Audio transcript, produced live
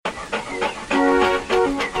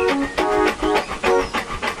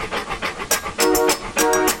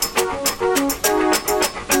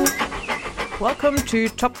Welcome to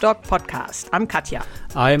Top Dog Podcast. I'm Katja.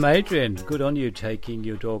 I'm Adrian. Good on you taking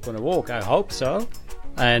your dog on a walk. I hope so.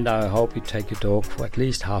 And I hope you take your dog for at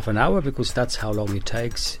least half an hour, because that's how long it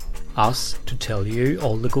takes us to tell you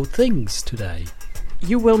all the good things today.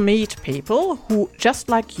 You will meet people who, just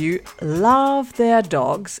like you, love their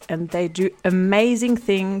dogs and they do amazing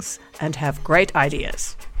things and have great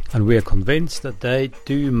ideas. And we are convinced that they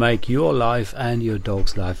do make your life and your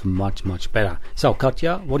dog's life much, much better. So,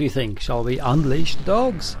 Katja, what do you think? Shall we unleash the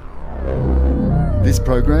dogs? This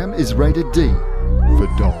program is rated D for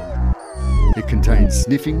dog. It contains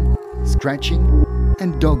sniffing, scratching,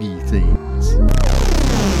 and doggy themes.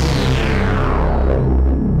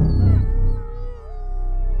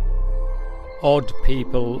 Odd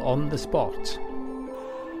people on the spot.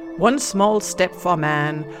 One small step for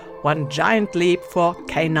man, one giant leap for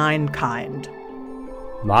canine kind.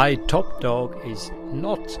 My top dog is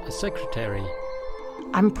not a secretary.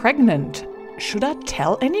 I'm pregnant. Should I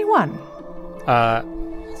tell anyone?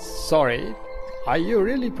 Sorry. Are you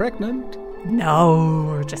really pregnant?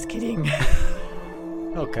 No, just kidding.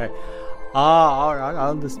 Okay. All right, I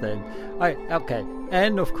understand. Okay.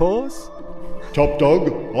 And of course, Top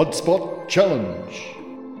Dog Odd Spot Challenge.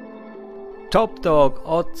 Top Dog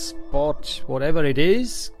Odd Spot, whatever it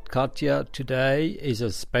is, Katja, today is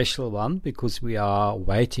a special one because we are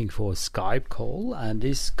waiting for a Skype call, and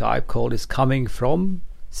this Skype call is coming from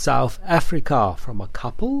South Africa, from a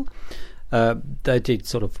couple. They did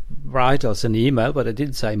sort of write us an email, but they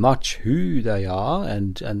didn't say much who they are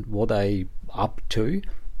and what they up to,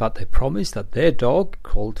 but they promised that their dog,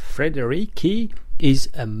 called Frederiki, is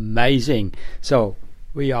amazing. So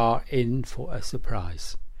we are in for a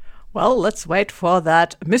surprise. Well, let's wait for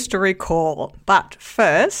that mystery call. But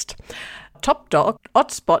first, Top Dog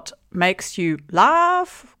Odd Spot makes you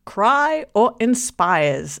laugh, cry, or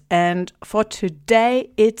inspires. And for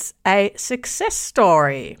today, it's a success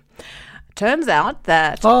story. Turns out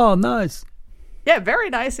that... Oh, nice. Yeah, very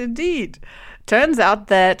nice indeed. Turns out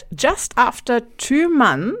that just after 2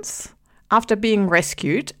 months after being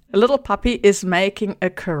rescued, a little puppy is making a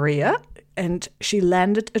career and she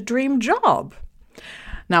landed a dream job.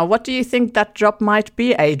 Now, what do you think that job might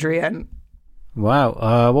be, Adrian?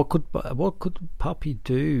 Wow, what could puppy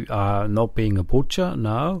do? Not being a butcher,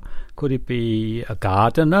 no. Could it be a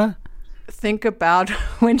gardener? Think about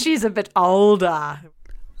when she's a bit older.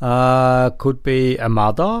 Could be a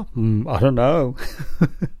mother. I don't know.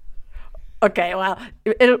 Okay, well,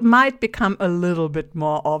 it might become a little bit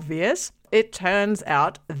more obvious. It turns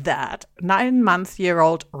out that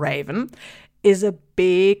 9-month-old Raven is a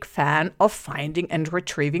big fan of finding and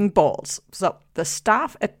retrieving balls. So the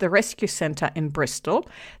staff at the rescue center in Bristol,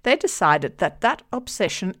 they decided that that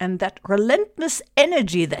obsession and that relentless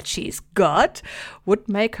energy that she's got would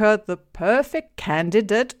make her the perfect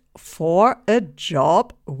candidate for a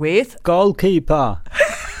job with... Goalkeeper.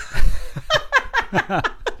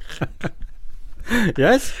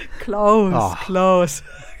 Yes? Close.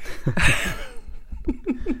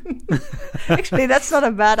 Actually, that's not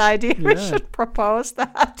a bad idea. Yeah. We should propose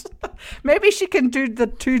that. Maybe she can do the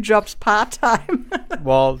 2 jobs part-time.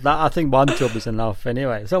 Well, I think 1 job is enough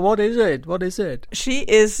anyway. So what is it? She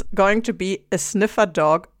is going to be a sniffer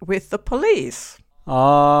dog with the police.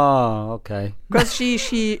 Oh, okay. Because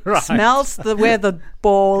she Right. smells where the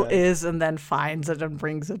ball is and then finds it and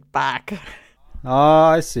brings it back. Oh,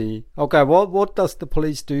 I see. Okay, what does the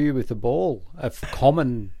police do with the ball? A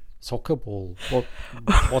common soccer ball.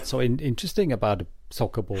 What's so interesting about a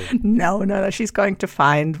soccer ball? No. She's going to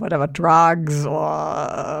find whatever drugs,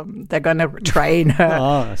 or they're going to train her.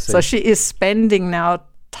 I see. So she is spending now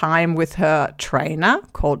time with her trainer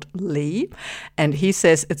called Lee, and he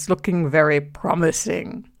says it's looking very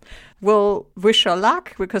promising. We'll wish her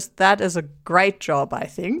luck, because that is a great job, I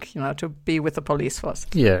think, to be with the police force.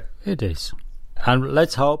 Yeah, it is. And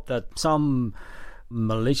let's hope that some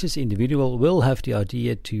malicious individual will have the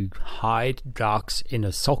idea to hide drugs in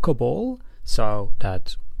a soccer ball so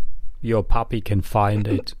that your puppy can find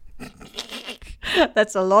it.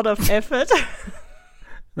 That's a lot of effort.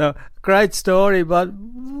 No, great story, but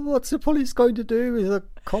what's the police going to do with a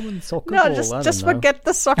common soccer ball? No, just forget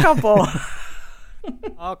the soccer ball.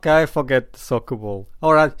 Okay, forget the soccer ball.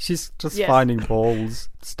 All right, she's just finding balls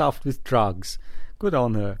stuffed with drugs. Good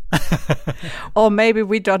on her. Or maybe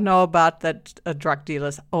we don't know about that drug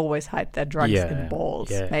dealers always hide their drugs in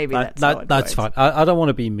balls. Yeah. Maybe that's fine. I don't want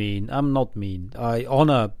to be mean. I'm not mean. I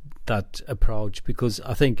honor that approach, because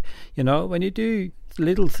I think, when you do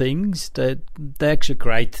little things, they're actually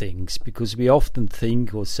great things, because we often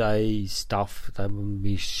think or say stuff that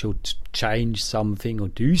we should change something or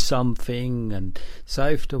do something and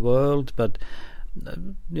save the world, but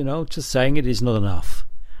just saying it is not enough.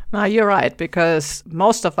 Now, you're right, because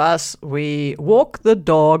most of us, we walk the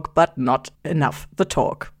dog, but not enough the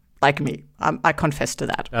talk, like me. I confess to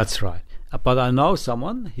that. That's right. But I know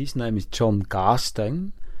someone, his name is John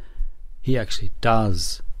Garstein. He actually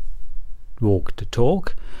does walk the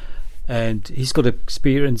talk, and he's got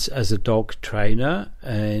experience as a dog trainer,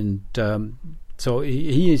 and so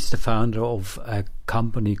he is the founder of a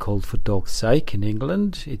company called For Dog's Sake in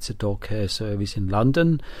England. It's a dog care service in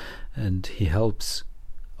London, and he helps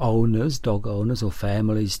dog owners or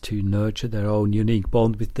families to nurture their own unique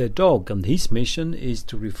bond with their dog. And his mission is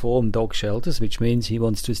to reform dog shelters, which means he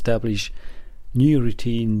wants to establish new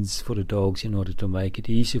routines for the dogs in order to make it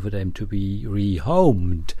easy for them to be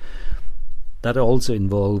rehomed. That also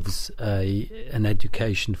involves an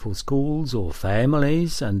education for schools or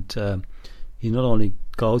families, and he not only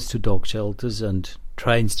goes to dog shelters and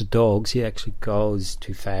trains the dogs, he actually goes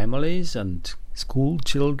to families and school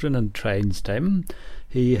children and trains them.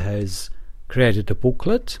 He has created a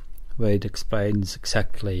booklet where it explains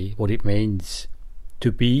exactly what it means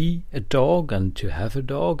to be a dog and to have a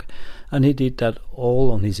dog, and he did that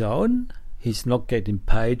all on his own. He's not getting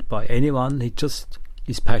paid by anyone. He just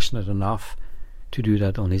is passionate enough to do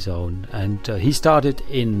that on his own. And he started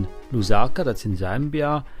in Lusaka, that's in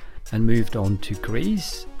Zambia, and moved on to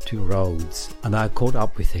Greece, to Rhodes, and I caught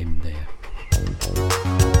up with him there.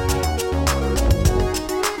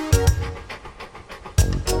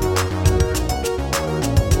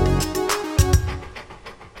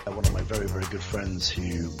 One of my very, very good friends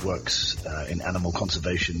who works in animal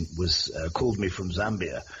conservation was called me from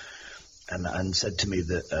Zambia and said to me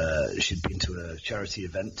that she'd been to a charity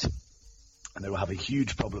event and they were having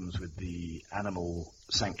huge problems with the animal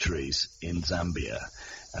sanctuaries in Zambia,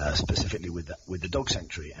 specifically with the dog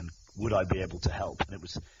sanctuary, and would I be able to help? And it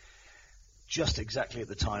was just exactly at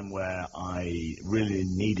the time where I really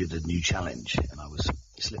needed a new challenge, and I was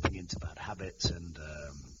slipping into bad habits, and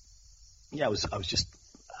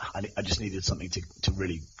I just needed something to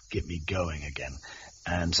really get me going again.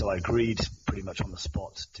 And so I agreed pretty much on the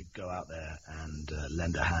spot to go out there and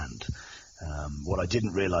lend a hand. What I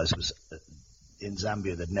didn't realize was in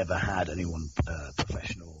Zambia they'd never had anyone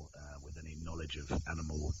professional with any knowledge of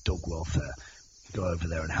animal dog welfare go over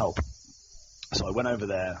there and help. So I went over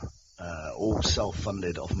there, all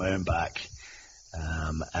self-funded off my own back,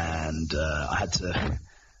 and I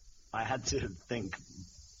had to think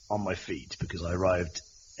on my feet because I arrived.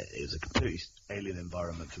 It was a completely alien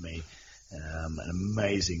environment for me, an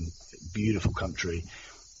amazing, beautiful country,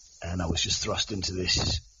 and I was just thrust into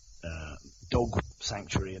this dog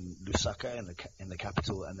sanctuary in Lusaka, in the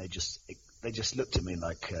capital, and they just looked at me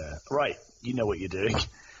like, right, you know what you're doing,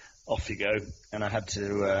 off you go, and I had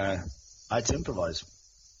to improvise,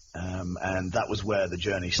 and that was where the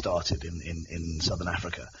journey started in Southern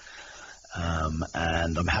Africa.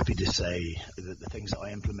 And I'm happy to say that the things that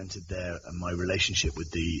I implemented there and my relationship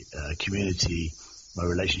with the community, my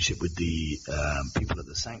relationship with the people at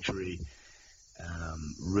the sanctuary,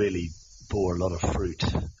 really bore a lot of fruit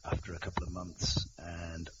after a couple of months.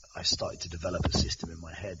 And I started to develop a system in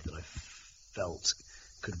my head that I felt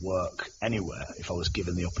could work anywhere if I was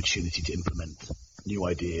given the opportunity to implement new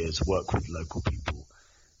ideas, work with local people,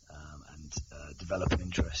 and develop an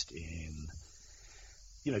interest in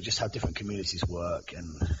just how different communities work, and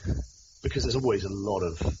because there's always a lot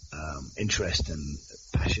of interest and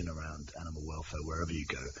passion around animal welfare wherever you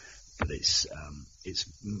go, but it's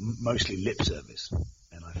mostly lip service,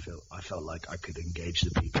 and I felt like I could engage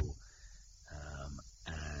the people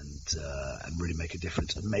and really make a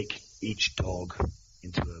difference and make each dog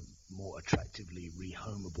into a more attractively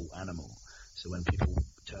rehomable animal. So when people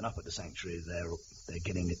turn up at the sanctuary, they're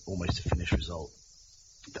getting almost a finished result.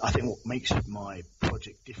 I think what makes my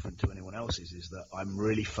project different to anyone else's is that I'm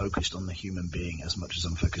really focused on the human being as much as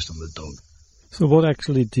I'm focused on the dog. So what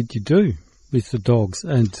actually did you do with the dogs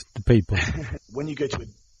and the people? When you go to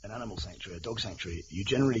an animal sanctuary, a dog sanctuary, you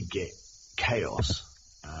generally get chaos.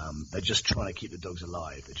 They're just trying to keep the dogs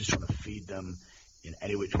alive. They're just trying to feed them in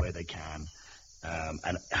any which way they can,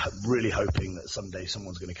 and really hoping that someday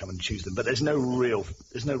someone's going to come and choose them. But there's no real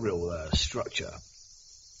structure.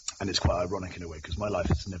 And it's quite ironic in a way because my life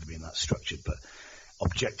has never been that structured, but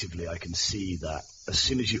objectively I can see that as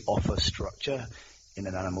soon as you offer structure in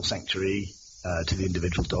an animal sanctuary to the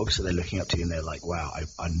individual dogs, so they're looking up to you and they're like, wow,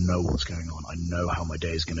 I know what's going on. I know how my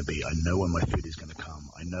day is going to be. I know when my food is going to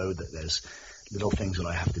come. I know that there's little things that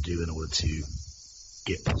I have to do in order to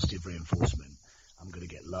get positive reinforcement. I'm going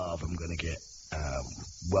to get love. I'm going to get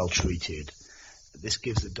well treated. This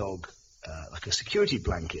gives the dog like a security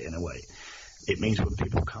blanket in a way. It means when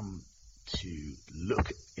people come to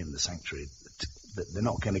look in the sanctuary they're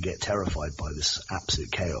not going to get terrified by this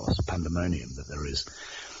absolute chaos, pandemonium that there is.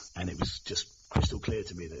 And it was just crystal clear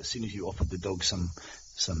to me that as soon as you offered the dog some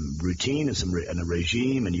routine and a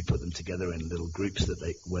regime, and you put them together in little groups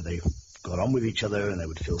where they got on with each other and they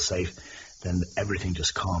would feel safe, then everything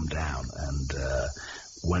just calmed down. And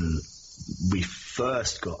when we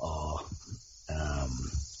first got our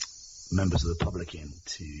members of the public in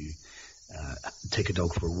to take a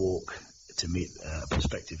dog for a walk to meet a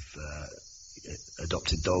prospective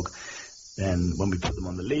adopted dog, then when we put them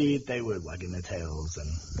on the lead, they were wagging their tails, and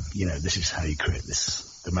this is how you create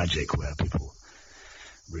the magic where people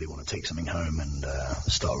really want to take something home and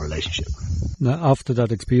start a relationship. Now, after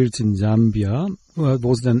that experience in Zambia,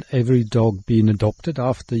 was then every dog being adopted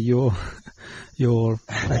after your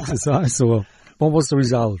exercise, or what was the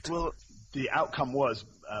result? Well, the outcome was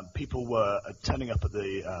people were turning up at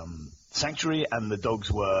the sanctuary, and the dogs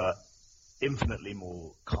were infinitely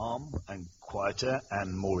more calm and quieter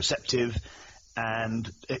and more receptive, and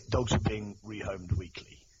dogs were being rehomed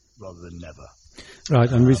weekly rather than never. Right,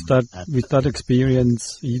 and with that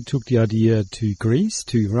experience, you took the idea to Greece,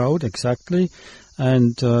 to Rhodes, exactly,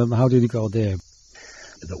 and how did you go there?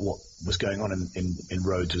 That what was going on in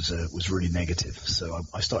Rhodes was really negative, so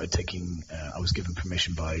I started taking. I was given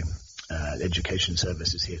permission by education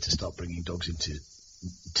services here to start bringing dogs into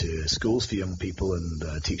schools for young people and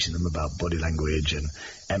teaching them about body language and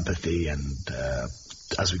empathy and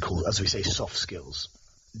as we say soft skills.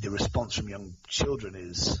 The response from young children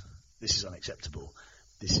is, this is unacceptable.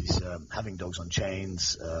 This is having dogs on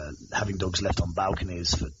chains, having dogs left on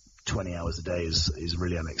balconies for 20 hours a day is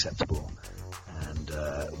really unacceptable. And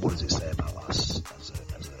what does it say about us as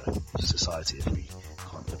a society if we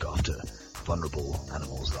can't look after vulnerable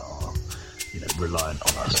animals that are reliant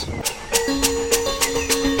on us?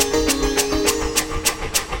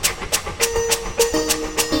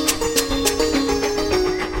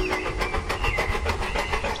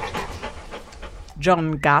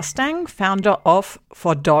 John Garstang, founder of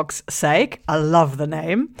For Dog's Sake. I love the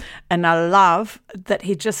name, and I love that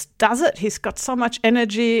he just does it. He's got so much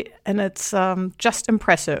energy, and it's just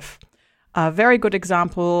impressive. A very good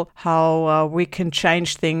example how we can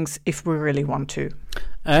change things if we really want to.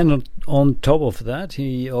 And on top of that,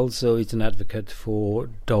 he also is an advocate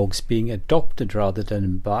for dogs being adopted rather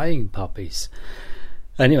than buying puppies.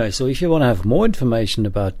 Anyway, so if you want to have more information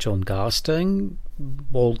about John Garstang,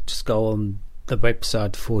 well, just go on the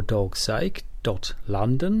website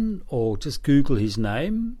fordogsake.london or just Google his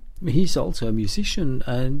name. He's also a musician,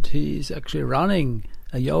 and he's actually running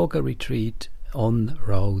a yoga retreat on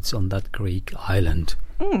Rhodes, on that Greek island.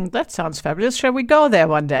 That sounds fabulous. Shall we go there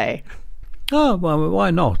one day? Oh, well,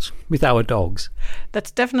 why not? With our dogs.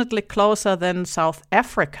 That's definitely closer than South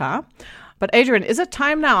Africa. But Adrian, is it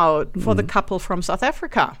time now for the couple from South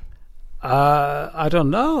Africa? I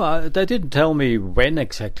don't know. They didn't tell me when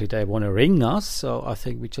exactly they want to ring us, so I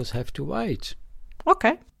think we just have to wait.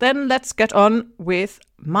 Okay, then let's get on with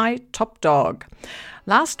my top dog.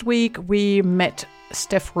 Last week we met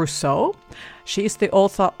Steph Rousseau. She's the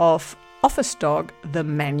author of Office Dog, The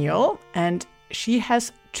Manual, and she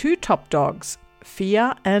has two top dogs,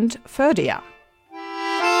 Fia and Ferdia.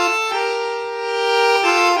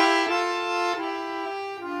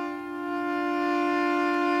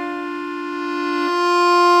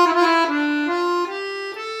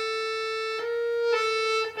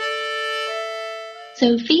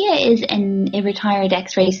 So Fia is a retired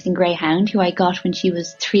ex-racing greyhound who I got when she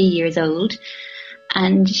was 3 years old,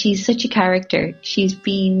 and she's such a character. She's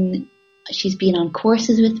been on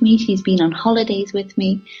courses with me, she's been on holidays with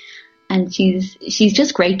me, and she's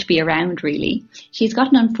just great to be around, really. She's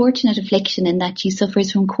got an unfortunate affliction in that she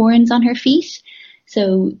suffers from corns on her feet,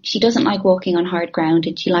 so she doesn't like walking on hard ground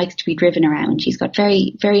and she likes to be driven around. She's got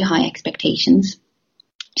very, very high expectations.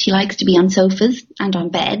 She likes to be on sofas and on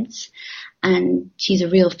beds, and she's a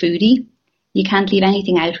real foodie. You can't leave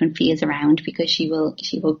anything out when Fia's around because she will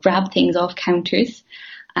grab things off counters.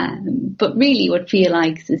 But really what Fia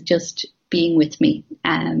likes is just being with me.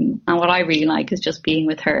 And what I really like is just being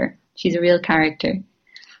with her. She's a real character.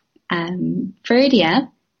 Ferdia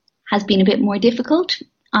has been a bit more difficult.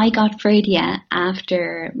 I got Ferdia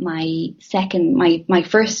after my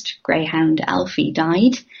first greyhound, Alfie,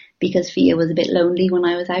 died because Fia was a bit lonely when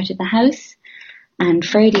I was out of the house. And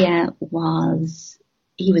Ferdia was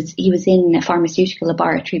in a pharmaceutical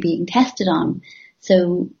laboratory being tested on.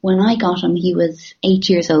 So when I got him, he was 8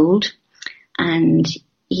 years old, and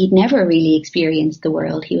he'd never really experienced the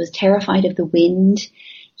world. He was terrified of the wind.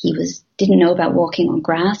 He didn't know about walking on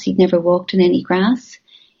grass. He'd never walked on any grass.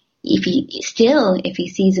 If he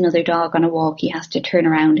sees another dog on a walk, he has to turn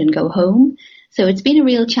around and go home. So it's been a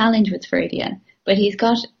real challenge with Ferdia. But he's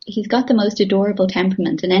got the most adorable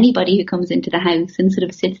temperament, and anybody who comes into the house and sort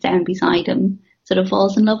of sits down beside him sort of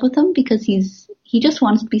falls in love with him, because he just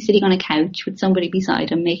wants to be sitting on a couch with somebody beside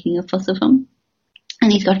him making a fuss of him.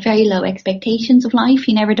 And he's got very low expectations of life.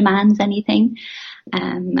 He never demands anything.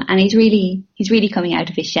 And he's really coming out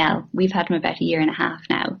of his shell. We've had him about 1.5 years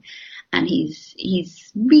now, and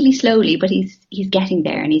he's really slowly, but he's getting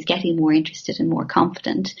there, and he's getting more interested and more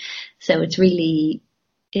confident. So it's really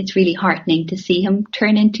heartening to see him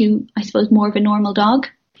turn into, I suppose, more of a normal dog.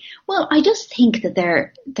 Well, I just think that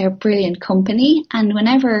they're brilliant company, and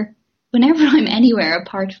whenever I'm anywhere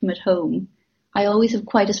apart from at home, I always have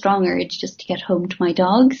quite a strong urge just to get home to my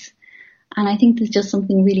dogs. And I think there's just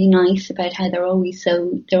something really nice about how they're always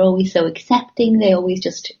so accepting. They always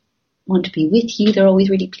just want to be with you. They're always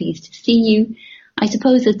really pleased to see you. I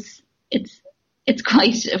suppose it's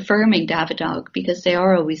quite affirming to have a dog, because they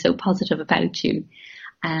are always so positive about you.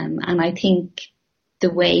 And I think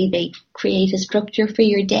the way they create a structure for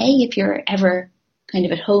your day, if you're ever kind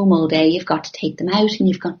of at home all day, you've got to take them out, and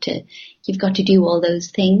you've got to do all those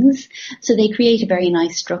things. So they create a very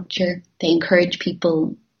nice structure. They encourage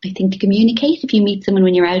people, I think, to communicate. If you meet someone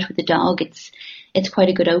when you're out with a dog, it's quite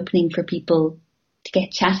a good opening for people to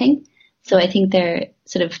get chatting. So I think they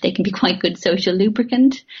can be quite good social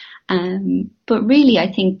lubricant. But really, I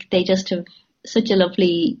think they just have such a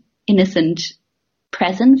lovely, innocent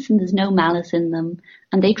presence, and there's no malice in them.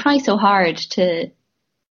 And they try so hard to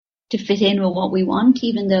fit in with what we want,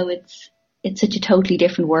 even though it's such a totally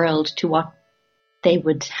different world to what they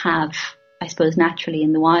would have, I suppose, naturally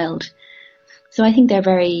in the wild. So I think they're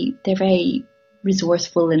very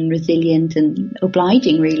resourceful and resilient and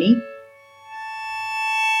obliging, really.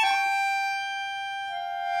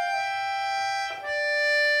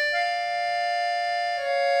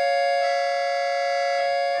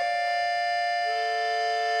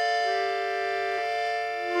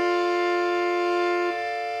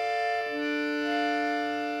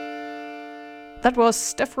 That was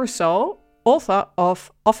Steph Rousseau, author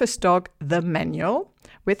of Office Dog The Manual,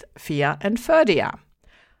 with Fia and Ferdia.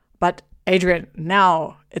 But Adrian,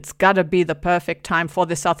 now it's got to be the perfect time for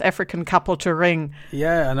the South African couple to ring.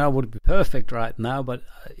 Yeah, and that would be perfect right now, but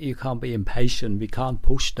you can't be impatient. We can't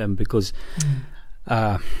push them because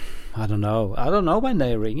I don't know when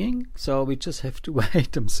they're ringing, so we just have to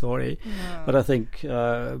wait. I'm sorry. Yeah. But I think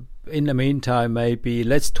in the meantime, maybe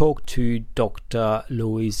let's talk to Dr.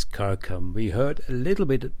 Lewis Kirkham. We heard a little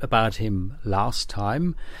bit about him last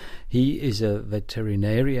time. He is a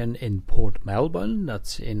veterinarian in Port Melbourne,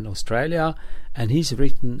 that's in Australia, and he's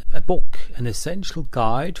written a book, an essential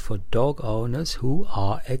guide for dog owners who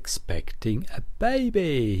are expecting a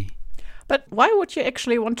baby. But why would you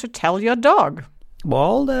actually want to tell your dog?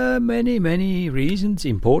 Well, there are many reasons,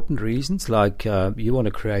 important reasons, like you want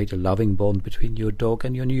to create a loving bond between your dog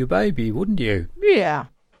and your new baby, wouldn't you? Yeah.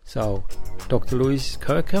 So, Dr. Lewis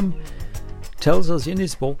Kirkham tells us in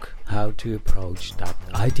his book how to approach that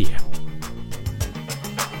idea.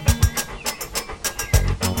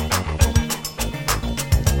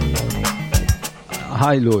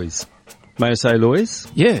 Hi, Lewis. May I say Lewis?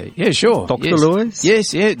 Yeah, sure. Dr. Lewis?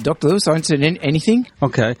 Yes, Dr. Lewis. I don't say anything.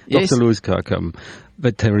 Okay, yes. Dr. Lewis Kirkham,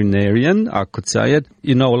 veterinarian, I could say it.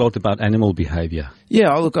 You know a lot about animal behaviour.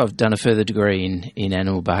 Yeah, look, I've done a further degree in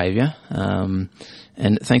animal behaviour, and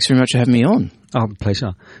thanks very much for having me on. Oh,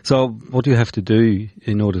 pleasure. So what do you have to do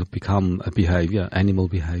in order to become animal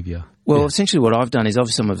behaviour? Well, essentially what I've done is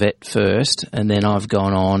obviously I'm a vet first, and then I've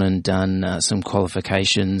gone on and done some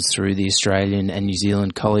qualifications through the Australian and New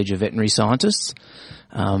Zealand College of Veterinary Scientists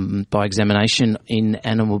by examination in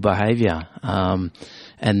animal behaviour.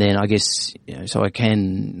 And then I guess, so I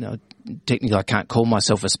can, technically I can't call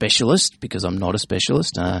myself a specialist because I'm not a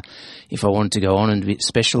specialist. If I wanted to go on and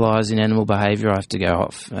specialise in animal behaviour, I have to go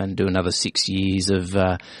off and do another 6 years of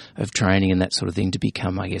training and that sort of thing to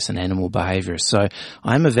become, I guess, an animal behaviourist. So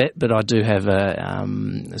I'm a vet, but I do have a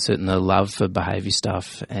certain love for behaviour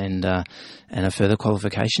stuff and a further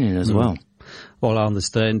qualification in it as well. Well, I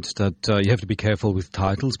understand that you have to be careful with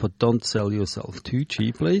titles, but don't sell yourself too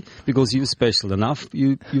cheaply because you're special enough.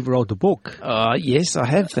 You wrote a book. Yes, I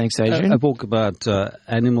have. Thanks, Adrian. A book about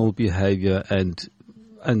animal behaviour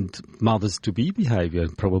and mothers-to-be behaviour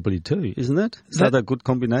probably too, isn't it? Is that a good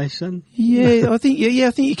combination? Yeah, I think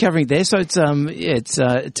you're covering it there. So it's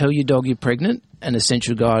Tell Your Dog You're Pregnant, an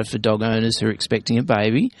essential guide for dog owners who are expecting a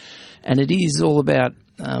baby, and it is all about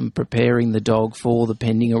preparing the dog for the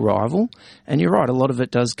pending arrival. And you're right, a lot of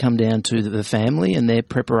it does come down to the family and their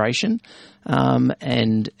preparation,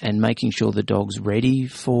 and making sure the dog's ready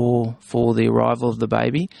for the arrival of the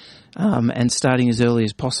baby, and starting as early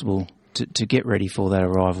as possible. to get ready for that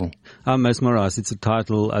arrival. I'm mesmerised. It's a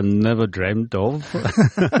title I never dreamt of,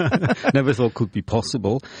 never thought could be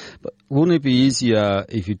possible. But wouldn't it be easier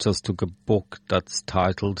if you just took a book that's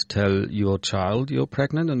titled "Tell Your Child You're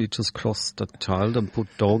Pregnant" and you just cross the child and put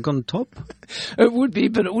dog on top? It would be,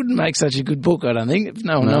 but it wouldn't make such a good book, I don't think. If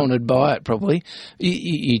no one would buy it, probably.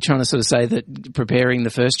 You're trying to sort of say that preparing the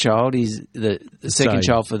first child is the second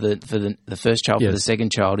child for the first child for the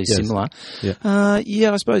second child is similar.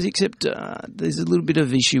 Yeah, I suppose, except there's a little bit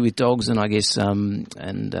of issue with dogs and I guess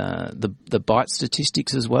the bite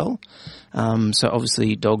statistics as well. So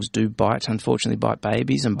obviously dogs do unfortunately bite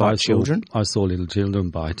babies and bite children. I saw little children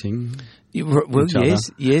biting. Well,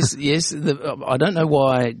 yes. I don't know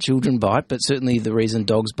why children bite, but certainly the reason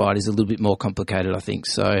dogs bite is a little bit more complicated, I think.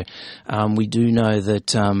 So we do know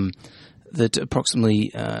that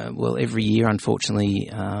approximately, every year, unfortunately,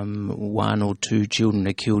 1 or 2 children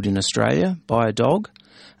are killed in Australia by a dog.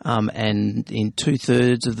 And in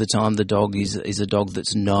 2/3 of the time, the dog is a dog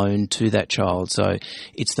that's known to that child. So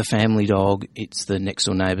it's the family dog, it's the next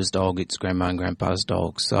door neighbour's dog, it's grandma and grandpa's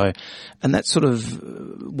dog. So, and that's sort of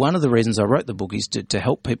one of the reasons I wrote the book is to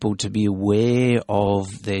help people to be aware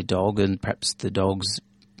of their dog and perhaps the dog's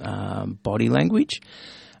body language.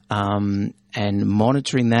 And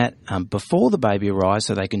monitoring that before the baby arrives,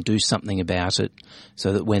 so they can do something about it.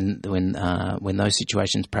 So that when those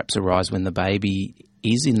situations perhaps arise when the baby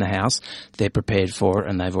is in the house, they're prepared for it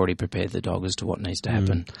and they've already prepared the dog as to what needs to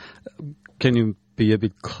happen. Can you be a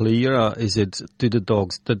bit clearer? Do the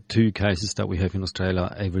dogs, the 2 cases that we have in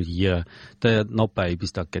Australia every year, they're not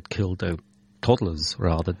babies that get killed, they're toddlers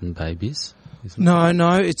rather than babies? No,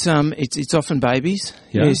 it's often babies.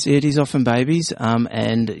 Yeah. Yes, it is often babies.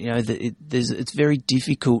 And it's very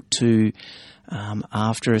difficult to,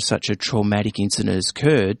 after such a traumatic incident has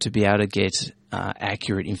occurred, to be able to get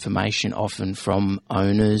accurate information, often from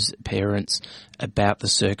owners, parents, about the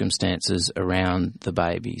circumstances around the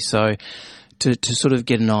baby. So to sort of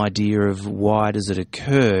get an idea of why does it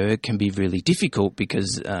occur can be really difficult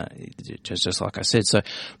because just like I said. So,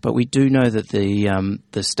 but we do know that the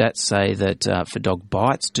stats say that for dog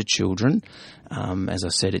bites to children, as I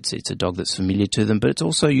said, it's a dog that's familiar to them, but it's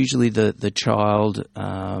also usually the child,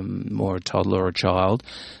 more a toddler or a child,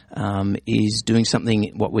 is doing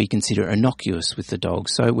something what we consider innocuous with the dog.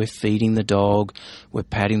 So we're feeding the dog, we're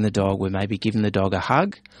patting the dog, we're maybe giving the dog a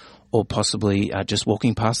hug, or possibly just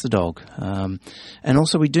walking past the dog. And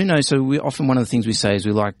also we do know, so often one of the things we say is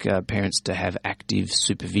we like parents to have active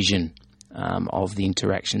supervision of the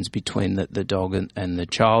interactions between the dog and the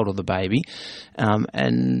child or the baby.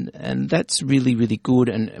 And that's really, really good.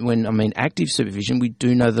 And when I mean active supervision, we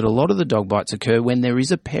do know that a lot of the dog bites occur when there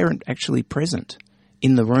is a parent actually present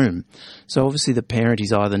in the room. So obviously the parent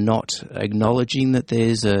is either not acknowledging that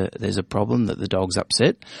there's a problem, that the dog's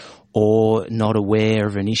upset, or not aware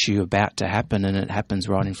of an issue about to happen, and it happens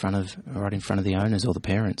right in front of the owners or the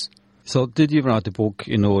parents. So did you write the book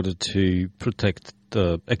in order to protect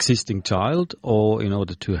the existing child or in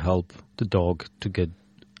order to help the dog to get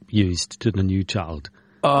used to the new child?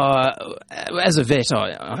 As a vet,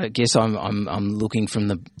 I guess I'm looking from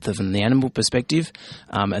the animal perspective,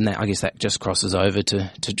 and I guess that just crosses over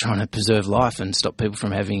to trying to preserve life and stop people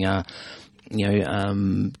from having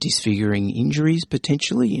disfiguring injuries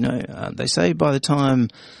potentially. They say by the time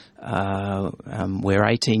we're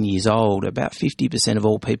 18 years old, about 50% of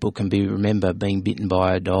all people can remember being bitten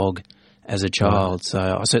by a dog as a child. So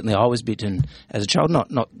I was bitten as a child,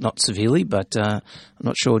 not severely, but I'm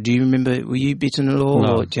not sure. Do you remember? Were you bitten at all?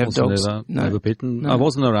 No, or do you have dogs? Never bitten. No. I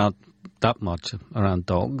wasn't around that much around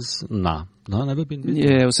dogs. No, never been bitten.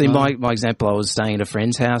 Yeah, well, see, my example, I was staying at a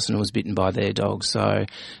friend's house and was bitten by their dog. So,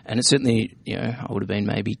 and it certainly, I would have been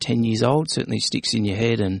maybe 10 years old. Certainly sticks in your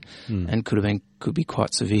head and could be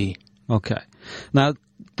quite severe. Okay, now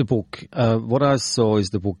the book. What I saw is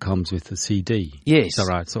the book comes with a CD. Yes. Is that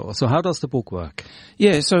right? So how does the book work?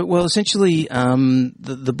 Yeah, so, essentially,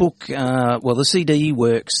 the book, the CD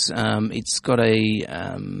works, it's got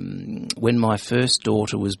when my first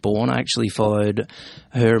daughter was born, I actually followed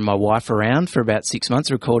her and my wife around for about 6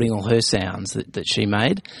 months recording all her sounds that she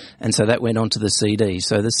made, and so that went onto the CD.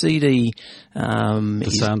 So the CD...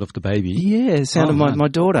 sound of the baby? Yeah, the sound of my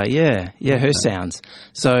daughter, yeah, her sounds.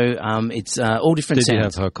 So it's all different sounds. Did you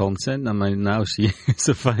have her consent? I mean, now she is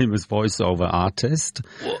a famous voiceover artist.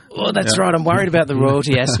 Well, that's right. I'm worried about the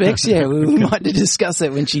royalty aspects. Yeah, we might discuss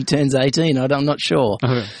that when she turns 18. I'm not sure.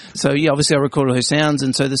 Okay. So, obviously I recorded her sounds,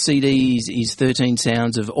 and so the CD is 13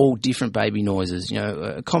 sounds of all different baby noises.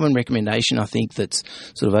 A common recommendation, I think, that's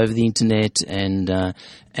sort of over the internet and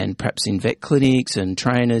and perhaps in vet clinics and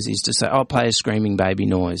trainers is to say, oh, play a screaming baby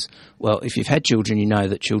noise. Well, if you've had children, you know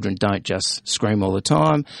that children don't just scream all the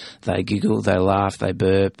time. They giggle, they laugh, they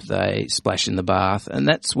burp, they splash in the bath. And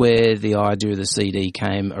that's where the idea of the CD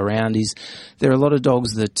came around. Is there are a lot of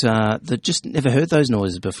dogs that just never heard those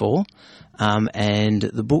noises before. And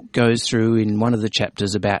the book goes through in one of the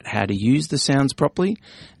chapters about how to use the sounds properly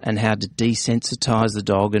and how to desensitise the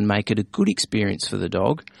dog and make it a good experience for the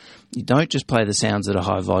dog. You don't just play the sounds at a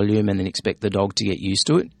high volume and then expect the dog to get used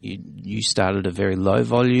to it. You start at a very low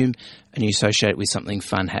volume and you associate it with something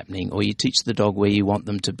fun happening, or you teach the dog where you want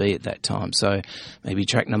them to be at that time. So maybe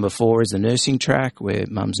track number 4 is the nursing track where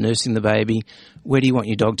mum's nursing the baby. Where do you want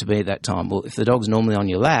your dog to be at that time? Well, if the dog's normally on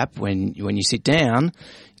your lap, when you sit down,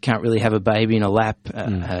 can't really have a baby in a lap,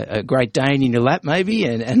 a Great Dane in your lap maybe,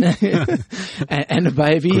 and and a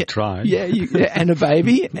baby. Good try. Yeah, and a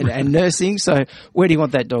baby and nursing. So where do you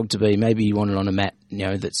want that dog to be? Maybe you want it on a mat,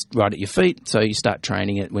 that's right at your feet. So you start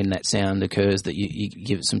training it when that sound occurs, that you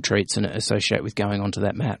give it some treats and associate with going onto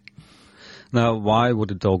that mat. Now, why would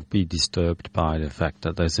a dog be disturbed by the fact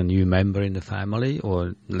that there's a new member in the family,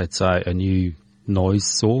 or let's say a new noise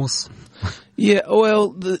source? Yeah,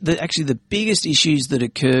 well, actually the biggest issues that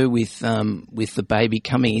occur with the baby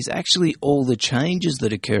coming is actually all the changes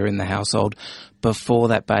that occur in the household before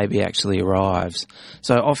that baby actually arrives.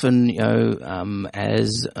 So often,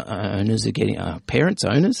 as owners are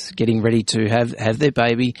getting ready to have their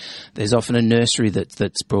baby, there's often a nursery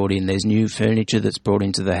that's brought in. There's new furniture that's brought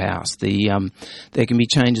into the house. There can be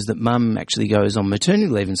changes that mum actually goes on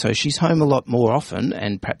maternity leave, and so she's home a lot more often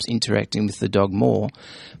and perhaps interacting with the dog more.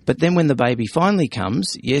 But then when the baby finally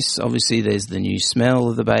comes, yes, obviously there's the new smell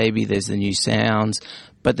of the baby, there's the new sounds,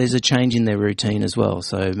 but there's a change in their routine as well.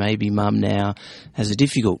 So maybe mum now has a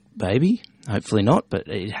difficult baby, hopefully not, but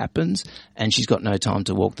it happens, and she's got no time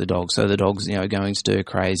to walk the dog. So the dog's, going stir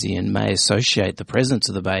crazy and may associate the presence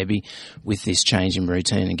of the baby with this change in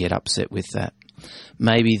routine and get upset with that.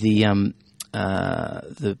 Maybe the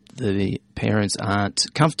parents aren't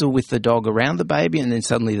comfortable with the dog around the baby, and then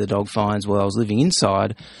suddenly the dog finds, well, I was living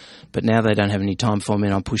inside, but now they don't have any time for me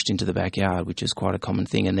and I'm pushed into the backyard, which is quite a common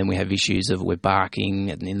thing. And then we have issues of we're barking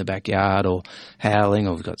in the backyard or howling,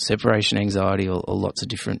 or we've got separation anxiety, or lots of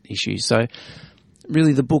different issues. So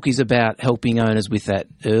really the book is about helping owners with that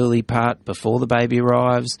early part before the baby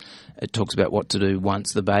arrives. It talks about what to do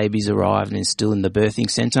once the baby's arrived and is still in the birthing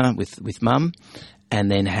centre with mum, and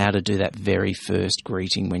then how to do that very first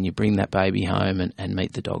greeting when you bring that baby home and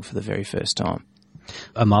meet the dog for the very first time.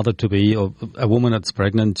 A mother-to-be or a woman that's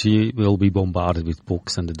pregnant, she will be bombarded with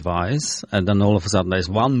books and advice, and then all of a sudden there's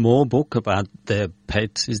one more book about their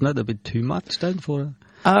pets. Isn't that a bit too much then for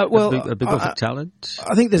a bit of a challenge?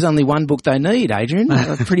 I think there's only one book they need, Adrian.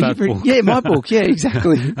 Book. Yeah, my book. Yeah,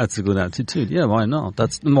 exactly. That's a good attitude. Yeah, why not?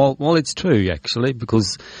 Well, it's true actually,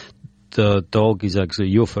 because the dog is actually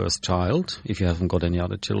your first child if you haven't got any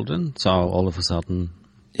other children. So all of a sudden,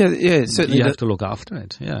 yeah, certainly you have to look after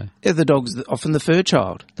it. Yeah, the dog's often the third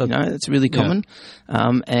child. It's really common,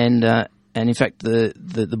 and in fact,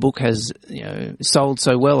 the book has sold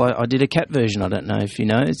so well. I did a cat version. I don't know if you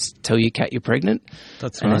know. It's Tell Your Cat You're Pregnant.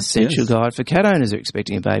 That's an right. An essential guide for cat owners who are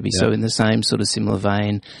expecting a baby. Yeah. So in the same sort of similar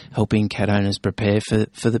vein, helping cat owners prepare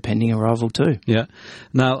for the pending arrival too. Yeah.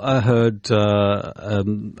 Now I heard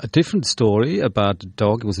a different story about a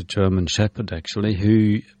dog. It was a German Shepherd actually,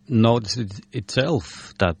 who noticed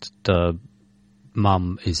itself that the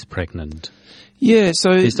mum is pregnant. Yeah, so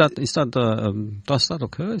does that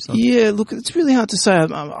occur? Yeah, look, it's really hard to say.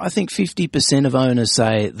 I think 50% of owners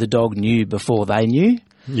say the dog knew before they knew.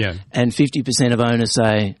 Yeah, and 50% of owners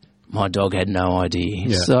say my dog had no idea.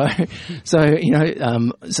 Yeah. So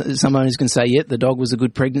some owners can say, the dog was a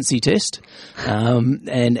good pregnancy test, and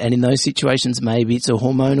in those situations maybe it's a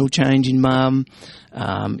hormonal change in mum.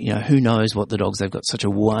 Who knows what the dogs, they've got such a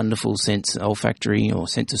wonderful sense, olfactory or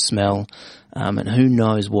sense of smell, and who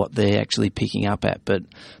knows what they're actually picking up at. But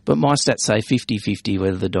my stats say 50-50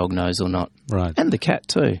 whether the dog knows or not. Right. And the cat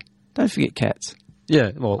too. Don't forget cats.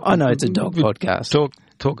 Yeah, well, I know it's a dog podcast.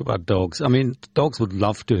 Talk about dogs. I mean, dogs would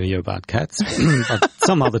love to hear about cats, but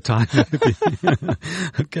some other time maybe.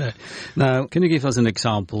 Okay. Now, can you give us an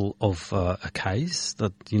example of a case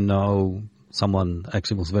that someone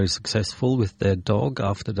actually was very successful with their dog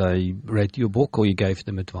after they read your book or you gave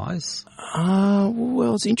them advice?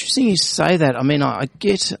 Well, it's interesting you say that. I mean, I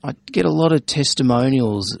get a lot of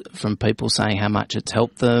testimonials from people saying how much it's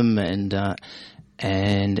helped them, and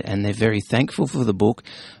they're very thankful for the book.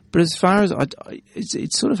 But as far as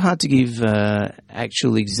it's sort of hard to give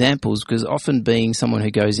actual examples, because often being someone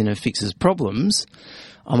who goes in and fixes problems,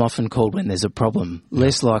 I'm often called when there's a problem,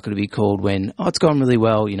 less likely to be called when, it's gone really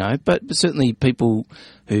well, but certainly people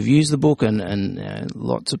who've used the book and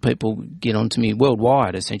lots of people get onto me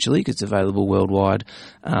worldwide, essentially, because it's available worldwide,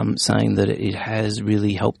 saying that it has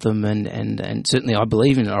really helped them and certainly I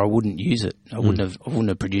believe in it or I wouldn't use it. I wouldn't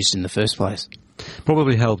have produced it in the first place.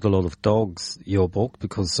 Probably helped a lot of dogs, your book,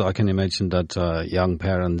 because I can imagine that young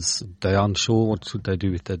parents, they aren't sure what should they do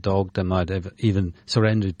with their dog. They might have even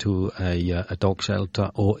surrender it to a dog shelter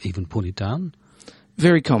or even put it down.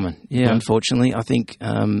 Very common, unfortunately. I think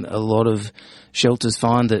a lot of shelters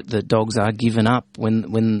find that dogs are given up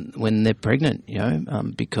when they're pregnant,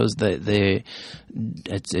 because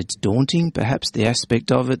it's daunting, perhaps, the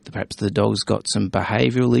aspect of it. Perhaps the dog's got some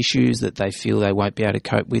behavioural issues that they feel they won't be able to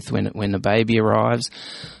cope with when the baby arrives.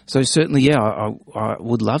 So certainly, I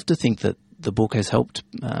would love to think that the book has helped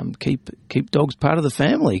keep dogs part of the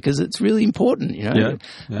family, because it's really important,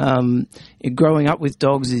 Growing up with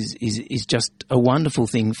dogs is just a wonderful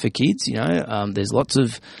thing for kids, There's lots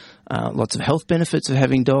of health benefits of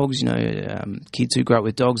having dogs. Kids who grow up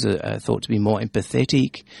with dogs are thought to be more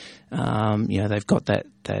empathetic. They've got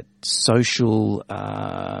that social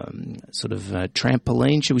sort of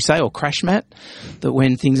trampoline, should we say, or crash mat, that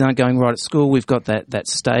when things aren't going right at school, we've got that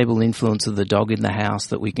stable influence of the dog in the house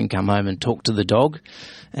that we can come home and talk to the dog,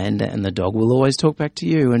 and the dog will always talk back to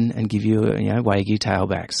you and give you wag your tail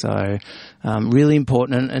back. So really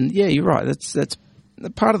important, and you're right. That's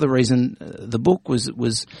part of the reason the book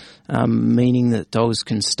was meaning that dogs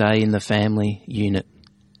can stay in the family unit.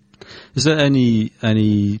 Is there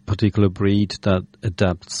any particular breed that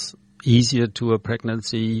adapts easier to a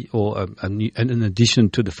pregnancy, or in addition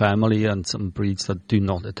to the family, and some breeds that do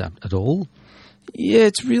not adapt at all? Yeah,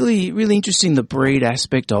 it's really, really interesting, the breed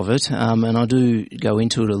aspect of it, and I do go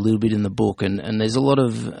into it a little bit in the book, and there's a lot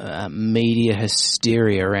of media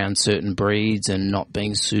hysteria around certain breeds and not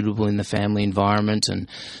being suitable in the family environment and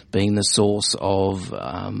being the source of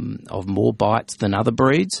more bites than other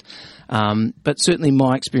breeds. But certainly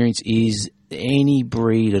my experience is any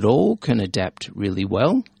breed at all can adapt really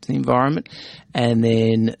well to the environment, and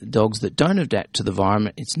then dogs that don't adapt to the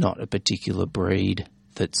environment, it's not a particular breed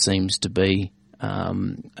that seems to be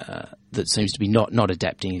not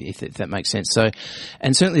adapting, if that makes sense. So,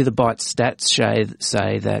 and certainly the bite stats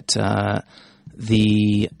say that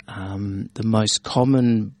the most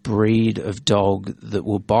common breed of dog that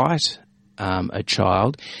will bite a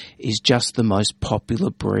child is just the most popular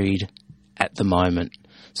breed at the moment.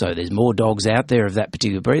 So there's more dogs out there of that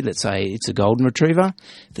particular breed. Let's say it's a golden retriever.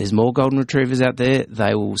 If there's more golden retrievers out there,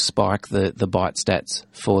 they will spike the bite stats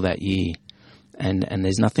for that year. And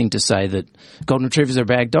there's nothing to say that golden retrievers are a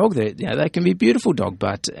bad dog. They can be a beautiful dog,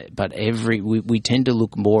 but we tend to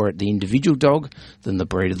look more at the individual dog than the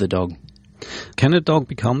breed of the dog. Can a dog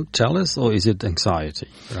become jealous, or is it anxiety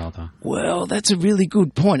rather? Well, that's a really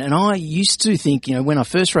good point. And I used to think, when I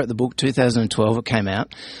first wrote the book, 2012, it came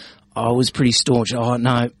out, I was pretty staunch. Oh,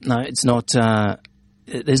 no, it's not.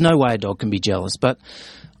 There's no way a dog can be jealous. But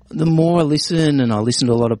the more I listen, and I listen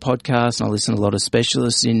to a lot of podcasts, and I listen to a lot of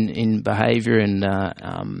specialists in behaviour, and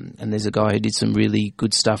there's a guy who did some really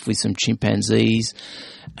good stuff with some chimpanzees,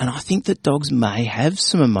 and I think that dogs may have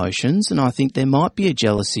some emotions, and I think there might be a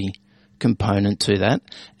jealousy component to that,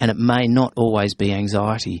 and it may not always be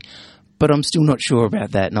anxiety. But I'm still not sure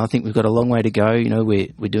about that, and I think we've got a long way to go.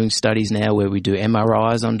 We're doing studies now where we do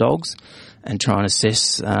MRIs on dogs and try and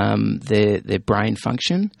assess their brain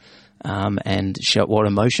function. And what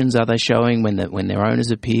emotions are they showing when their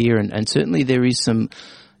owners appear, and certainly there is some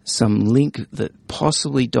link that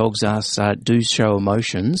possibly dogs do show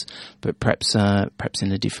emotions, but perhaps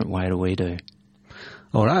in a different way to we do.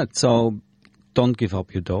 All right, so don't give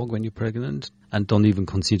up your dog when you're pregnant, and don't even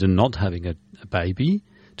consider not having a baby.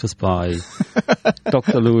 Just buy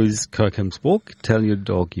Dr. Louise Kirkham's book, Tell Your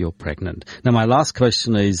Dog You're Pregnant. Now, my last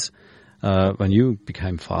question is, when you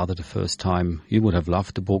became father the first time, you would have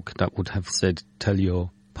loved the book that would have said, tell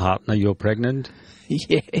your partner you're pregnant.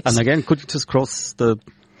 Yes. And again, could you just cross the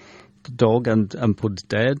dog and put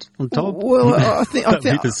dad on top? Well, I think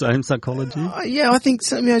be the same psychology. I think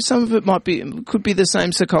some of it could be the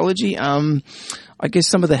same psychology. I guess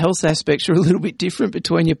some of the health aspects are a little bit different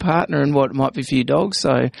between your partner and what it might be for your dog.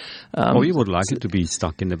 So, you would like it to be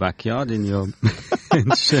stuck in the backyard in your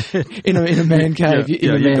shed. in a man cave.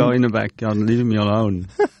 You go in the backyard and leave me alone.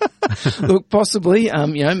 Look, possibly.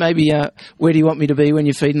 Maybe. Where do you want me to be when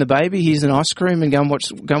you're feeding the baby? Here's an ice cream, and go and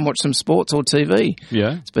watch some sports or TV.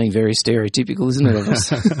 Yeah, it's being very stereotypical, isn't it, of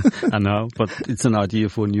us? I know, but it's an idea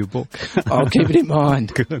for a new book. I'll keep it in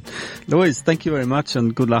mind. Good, Louise. Thank you very much,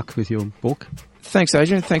 and good luck with your book. Thanks,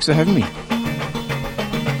 Adrian. Thanks for having me.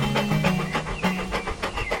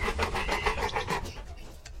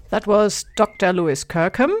 That was Dr. Lewis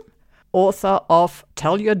Kirkham, author of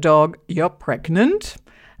Tell Your Dog You're Pregnant.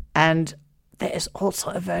 And there is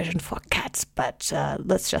also a version for cats, but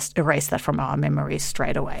let's just erase that from our memories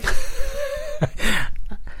straight away.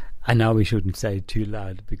 I know we shouldn't say it too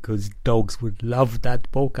loud because dogs would love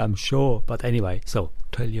that book, I'm sure. But anyway, so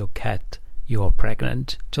tell your cat you're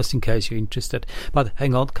pregnant, just in case you're interested. But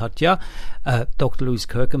hang on, Katja. Dr. Lewis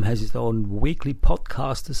Kirkham has his own weekly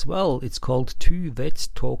podcast as well. It's called Two Vets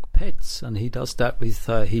Talk Pets, and he does that with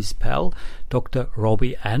his pal, Dr.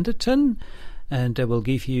 Robbie Anderton. And they will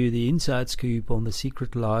give you the inside scoop on the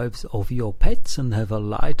secret lives of your pets and have a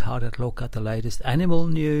light-hearted look at the latest animal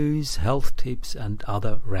news, health tips and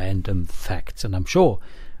other random facts. And I'm sure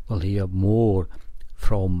we'll hear more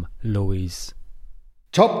from Lewis.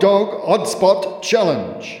 Top Dog Odd Spot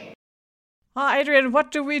Challenge. Adrian,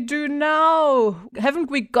 what do we do now?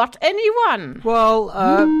 Haven't we got anyone? Well,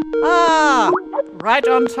 right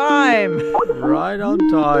on time. Right on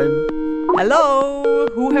time. Hello,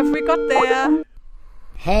 who have we got there?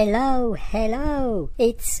 Hello,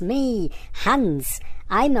 it's me, Hans.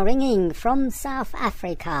 I'm ringing from South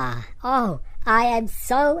Africa. Oh, I am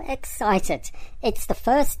so excited. It's the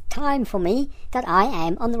first time for me that I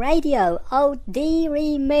am on the radio. Oh,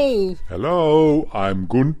 dearie me. Hello, I'm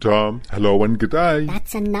Gunther. Hello and g'day.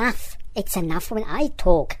 That's enough. It's enough when I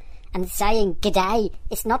talk. And saying g'day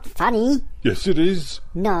is not funny. Yes, it is.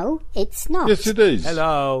 No, it's not. Yes, it is.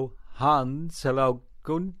 Hello, Hans. Hello,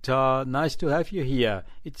 Gunther. Nice to have you here.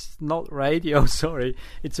 It's not radio, sorry.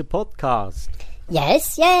 It's a podcast.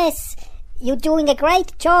 Yes. You're doing a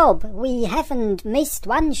great job. We haven't missed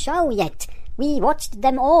one show yet. We watched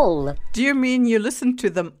them all. Do you mean you listened to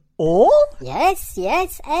them all? Yes,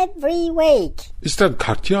 every week. Is that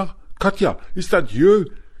Katja? Katja, is that you?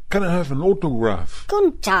 Can I have an autograph?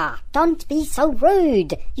 Gunther, don't be so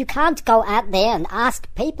rude. You can't go out there and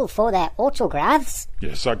ask people for their autographs.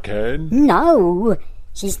 Yes, I can. No,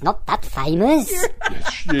 she's not that famous.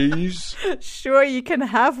 Yes, she is. Sure, you can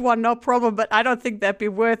have one, no problem, but I don't think that'd be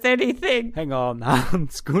worth anything. Hang on,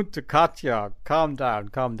 Hans, Gunther, Katja, calm down.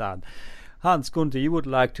 Hans, Gunther, you would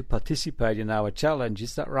like to participate in our challenge,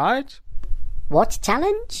 is that right? What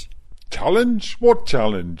challenge? Challenge? What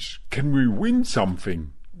challenge? Can we win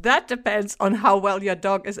something? That depends on how well your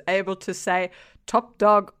dog is able to say Top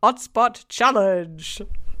Dog Odd Spot Challenge.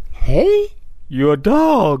 Who? Your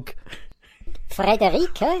dog.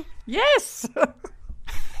 Frederike? Yes.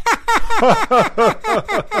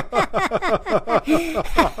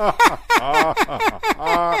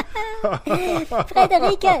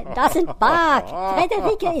 Frederike doesn't bark.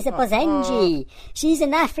 Frederike is a Bosenji. She's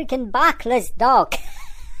an African barkless dog.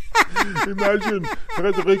 Imagine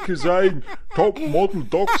Frederike saying top model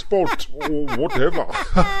dog spot or whatever.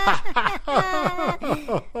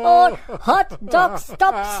 Or hot dog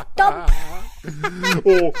stop.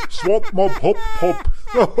 Or swap my pop.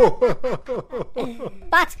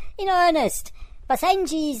 But in earnest,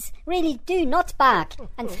 Bosenjis really do not bark,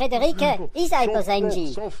 and Frederike is a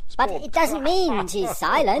Bosenji. But it doesn't mean she's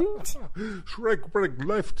silent. Shrek break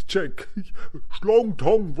left check. Schlong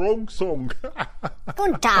tong wrong song.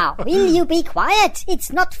 Gunther, will you be quiet?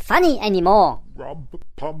 It's not funny anymore. Rump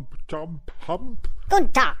pump jump hump.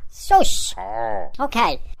 Gunther, shush.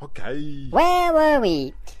 Okay, where were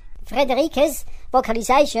we? Frederike's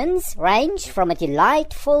vocalizations range from a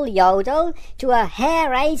delightful yodel to a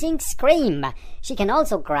hair-raising scream. She can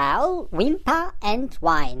also growl, whimper and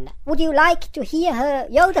whine. Would you like to hear her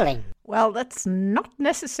yodeling? Well, that's not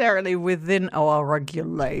necessarily within our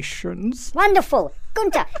regulations. Wonderful.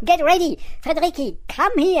 Gunther, get ready. Frederike,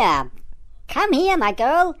 come here. Come here, my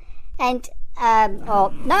girl. And,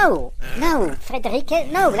 no,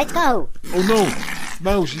 Frederike, no, let go. Oh,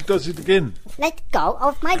 no, she does it again. Let go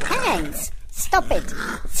of my hands. Stop it.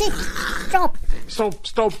 Sit. Drop.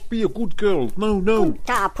 Stop. Be a good girl. No.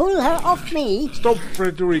 Gunther, pull her off me. Stop,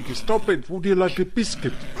 Frederike. Stop it. Would you like a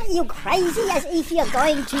biscuit? Are you crazy? As if you're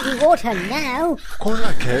going to reward her now. Of course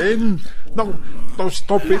I can. No,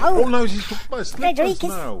 stop it. No. Oh, no, she's took my slippers Frederike,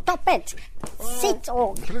 now. stop it. Sit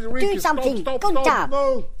or Frederike, do something. Stop. Gunther.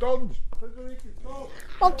 No, don't. Frederike, stop.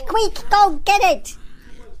 Well, quick, go get it.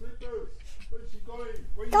 My slippers. Where's she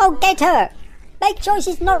going? Go get her. Make sure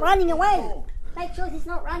she's not running away. Make sure she's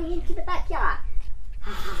not running into the backyard.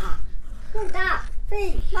 Gunther,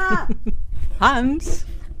 see, Ma. Hans,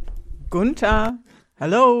 Gunther,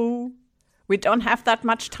 hello. We don't have that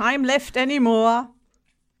much time left anymore.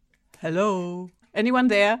 Hello. Anyone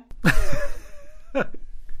there?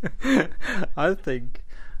 I think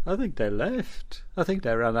they left. I think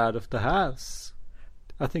they ran out of the house.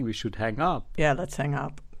 I think we should hang up. Yeah, let's hang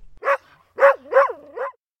up.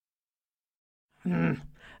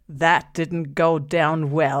 That didn't go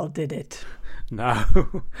down well, did it? No.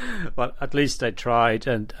 Well, at least they tried,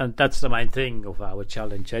 and that's the main thing of our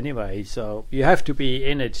challenge anyway. So you have to be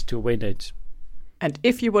in it to win it. And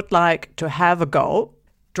if you would like to have a go,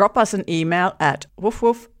 drop us an email at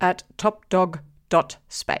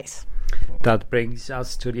woofwoof@topdog.space. That brings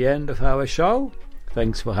us to the end of our show.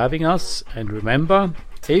 Thanks for having us, and remember,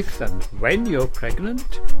 if and when you're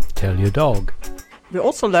pregnant, tell your dog. We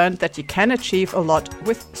also learned that you can achieve a lot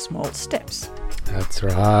with small steps. That's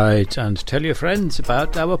right, and tell your friends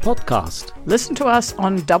about our podcast. Listen to us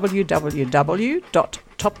on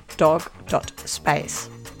www.topdog.space.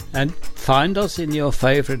 And find us in your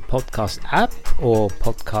favorite podcast app or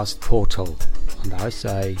podcast portal. And I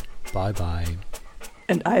say bye-bye.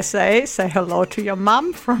 And I say hello to your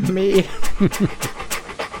mum from me.